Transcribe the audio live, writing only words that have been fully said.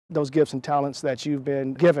those gifts and talents that you've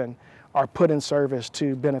been given are put in service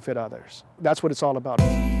to benefit others. That's what it's all about.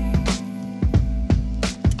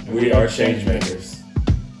 We are Changemakers.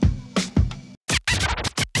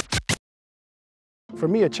 For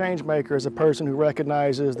me, a changemaker is a person who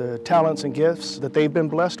recognizes the talents and gifts that they've been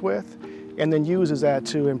blessed with and then uses that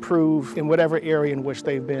to improve in whatever area in which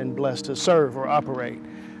they've been blessed to serve or operate.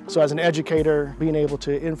 So as an educator, being able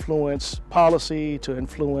to influence policy, to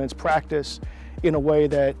influence practice in a way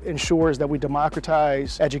that ensures that we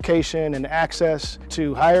democratize education and access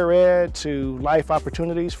to higher ed, to life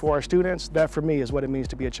opportunities for our students, that for me is what it means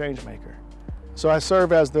to be a change maker. So I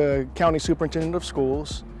serve as the County Superintendent of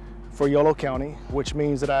Schools for Yolo County, which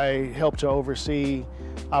means that I help to oversee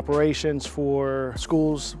operations for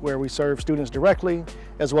schools where we serve students directly,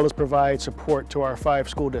 as well as provide support to our 5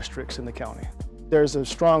 school districts in the county. There's a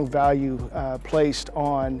strong value placed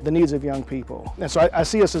on the needs of young people. And so I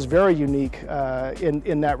see us as very unique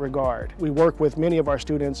in that regard. We work with many of our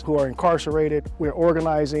students who are incarcerated. We're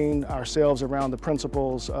organizing ourselves around the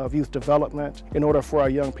principles of youth development in order for our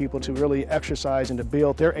young people to really exercise and to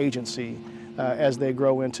build their agency as they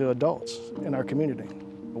grow into adults in our community.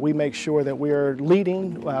 We make sure that we are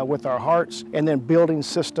leading with our hearts and then building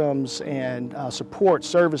systems and support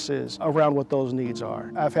services around what those needs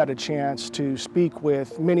are. I've had a chance to speak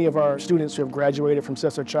with many of our students who have graduated from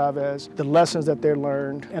Cesar Chavez. The lessons that they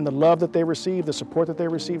learned and the love that they received, the support that they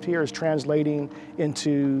received here is translating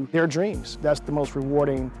into their dreams. That's the most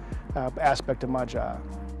rewarding aspect of my job.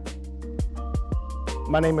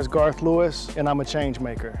 My name is Garth Lewis and I'm a change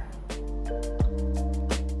maker.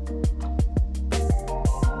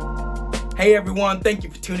 Hey everyone, thank you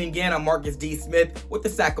for tuning in. I'm Marcus D. Smith with the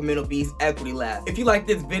Sacramento Bee's Equity Lab. If you like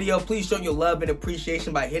this video, please show your love and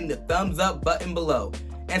appreciation by hitting the thumbs up button below.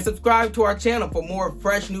 And subscribe to our channel for more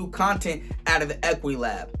fresh new content out of the Equity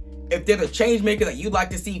Lab. If there's a change maker that you'd like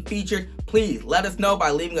to see featured, please let us know by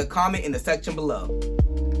leaving a comment in the section below.